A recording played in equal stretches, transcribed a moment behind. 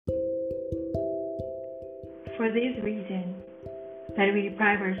for this reason that we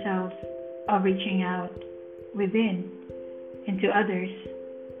deprive ourselves of reaching out within and to others.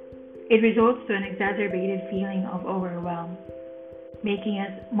 It results to an exacerbated feeling of overwhelm, making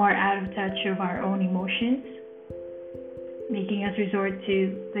us more out of touch of our own emotions, making us resort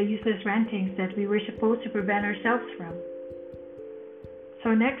to the useless rantings that we were supposed to prevent ourselves from.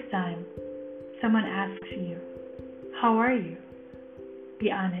 So next time someone asks you, "How are you?"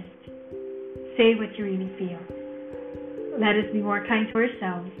 be honest. Say what you really feel. Let us be more kind to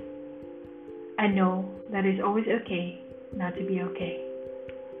ourselves and know that it's always okay not to be okay.